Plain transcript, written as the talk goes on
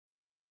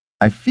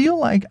I feel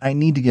like I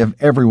need to give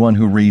everyone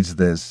who reads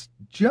this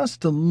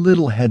just a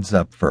little heads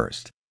up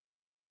first.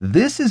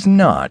 This is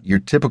not your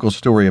typical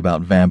story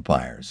about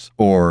vampires,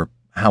 or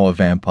how a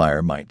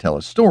vampire might tell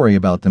a story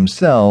about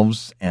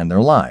themselves and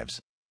their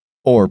lives,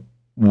 or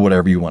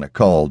whatever you want to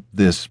call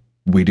this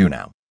we do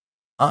now.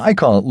 I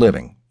call it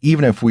living,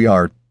 even if we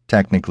are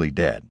technically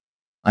dead.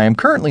 I am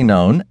currently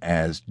known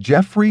as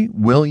Jeffrey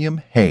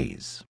William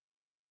Hayes.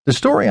 The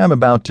story I'm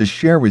about to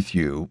share with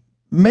you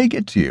may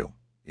get to you.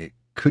 It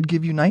could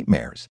give you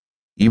nightmares,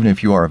 even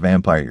if you are a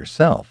vampire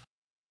yourself.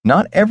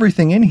 Not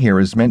everything in here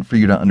is meant for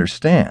you to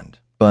understand,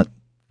 but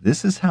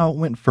this is how it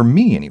went for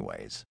me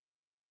anyways.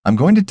 I'm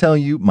going to tell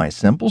you my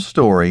simple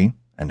story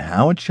and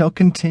how it shall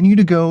continue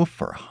to go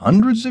for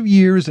hundreds of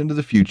years into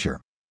the future.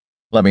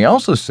 Let me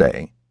also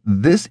say,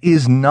 this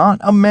is not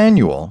a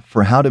manual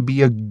for how to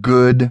be a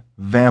good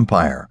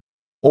vampire,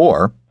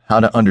 or how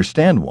to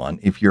understand one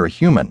if you're a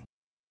human.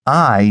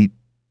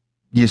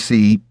 You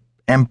see,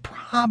 am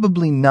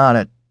probably not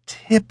a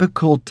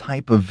typical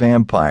type of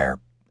vampire,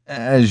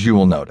 as you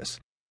will notice.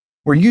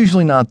 We're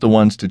usually not the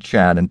ones to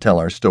chat and tell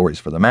our stories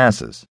for the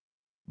masses.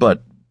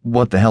 But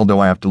what the hell do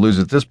I have to lose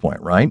at this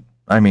point, right?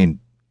 I mean,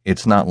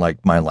 it's not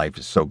like my life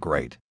is so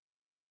great.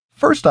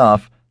 First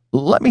off,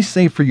 let me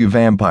say for you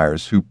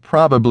vampires who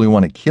probably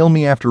want to kill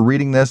me after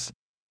reading this,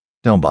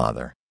 don't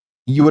bother.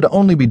 You would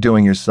only be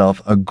doing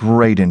yourself a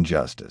great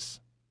injustice,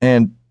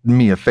 and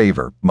me a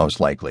favor, most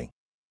likely.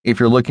 If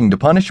you're looking to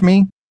punish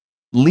me,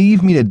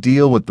 leave me to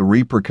deal with the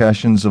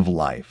repercussions of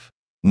life.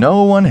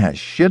 No one has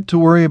shit to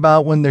worry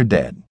about when they're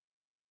dead.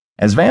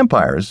 As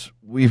vampires,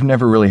 we've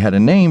never really had a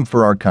name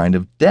for our kind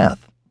of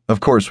death. Of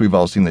course, we've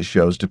all seen the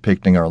shows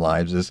depicting our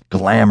lives as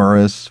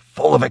glamorous,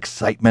 full of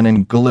excitement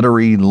and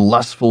glittery,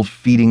 lustful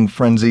feeding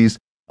frenzies.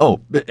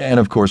 Oh, and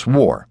of course,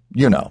 war.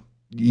 You know,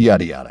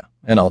 yada yada,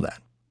 and all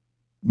that.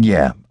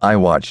 Yeah, I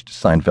watched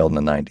Seinfeld in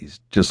the 90s,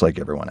 just like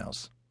everyone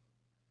else.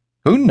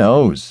 Who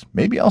knows?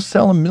 Maybe I'll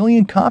sell 1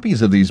 million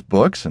copies of these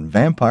books and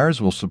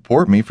vampires will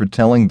support me for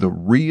telling the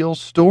real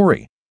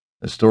story.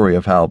 The story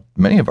of how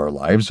many of our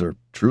lives are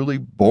truly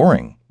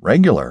boring,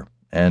 regular,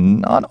 and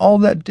not all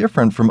that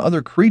different from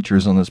other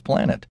creatures on this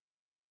planet.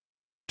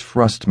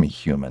 Trust me,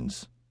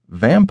 humans,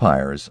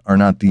 vampires are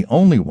not the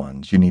only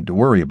ones you need to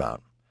worry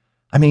about.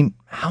 I mean,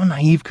 how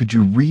naive could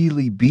you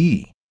really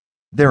be?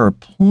 There are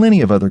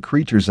plenty of other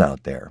creatures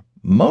out there,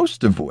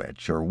 most of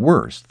which are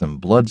worse than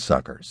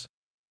bloodsuckers.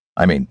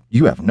 I mean,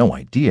 you have no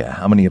idea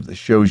how many of the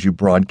shows you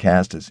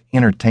broadcast as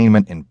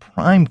entertainment in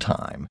prime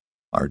time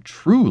are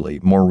truly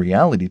more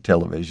reality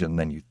television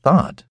than you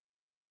thought.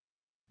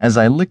 As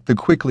I licked the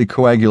quickly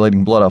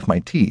coagulating blood off my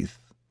teeth,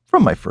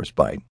 from my first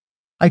bite,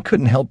 I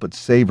couldn't help but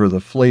savor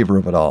the flavor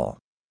of it all.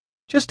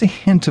 Just a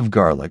hint of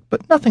garlic,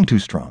 but nothing too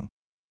strong.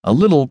 A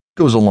little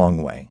goes a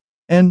long way.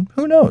 And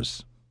who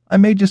knows, I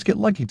may just get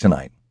lucky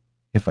tonight,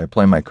 if I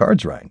play my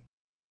cards right.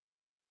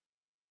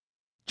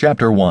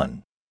 Chapter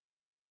 1.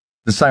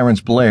 The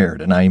sirens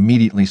blared, and I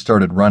immediately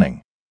started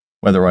running.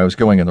 Whether I was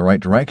going in the right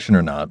direction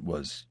or not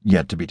was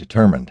yet to be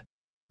determined.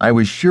 I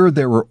was sure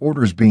there were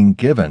orders being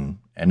given,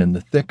 and in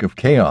the thick of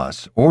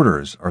chaos,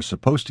 orders are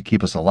supposed to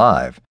keep us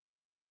alive.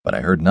 But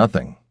I heard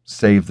nothing,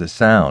 save the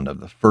sound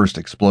of the first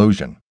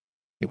explosion.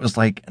 It was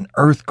like an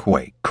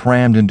earthquake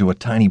crammed into a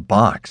tiny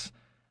box.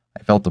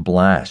 I felt the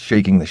blast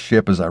shaking the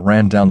ship as I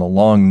ran down the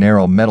long,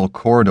 narrow metal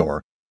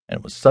corridor,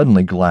 and was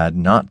suddenly glad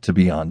not to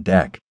be on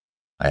deck.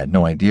 I had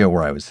no idea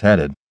where I was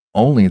headed,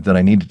 only that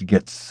I needed to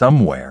get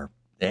somewhere,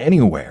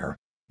 anywhere,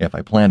 if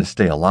I planned to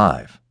stay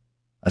alive.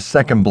 A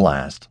second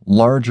blast,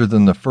 larger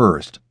than the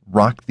first,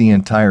 rocked the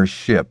entire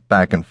ship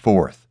back and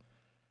forth.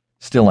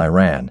 Still I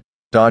ran,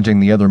 dodging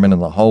the other men in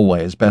the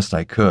hallway as best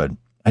I could.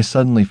 I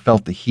suddenly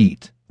felt the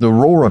heat, the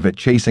roar of it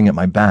chasing at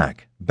my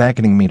back,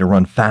 beckoning me to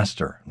run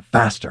faster and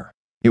faster.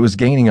 It was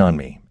gaining on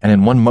me, and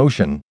in one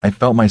motion, I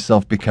felt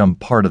myself become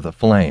part of the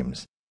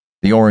flames.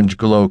 The orange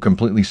glow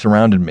completely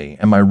surrounded me,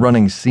 and my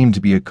running seemed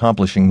to be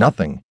accomplishing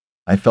nothing.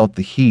 I felt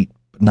the heat,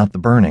 but not the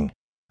burning.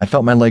 I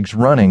felt my legs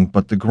running,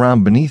 but the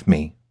ground beneath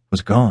me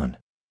was gone.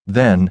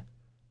 Then,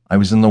 I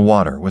was in the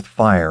water with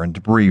fire and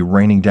debris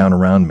raining down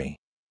around me.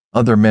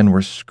 Other men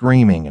were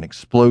screaming and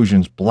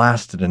explosions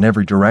blasted in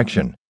every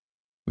direction.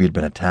 We had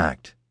been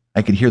attacked.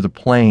 I could hear the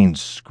planes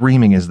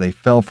screaming as they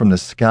fell from the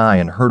sky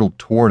and hurtled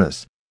toward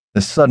us.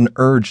 The sudden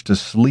urge to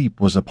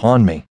sleep was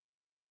upon me.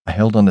 I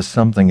held on to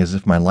something as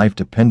if my life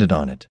depended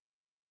on it.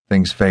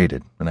 Things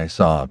faded, and I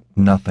saw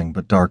nothing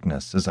but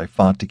darkness as I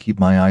fought to keep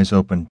my eyes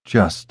open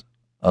just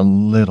a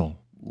little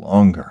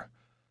longer.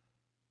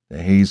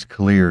 The haze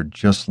cleared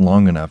just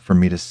long enough for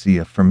me to see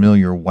a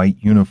familiar white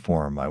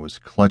uniform I was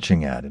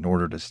clutching at in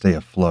order to stay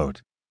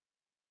afloat.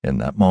 In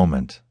that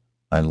moment,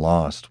 I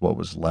lost what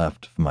was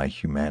left of my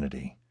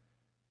humanity.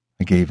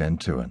 I gave in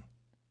to it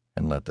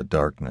and let the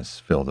darkness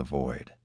fill the void.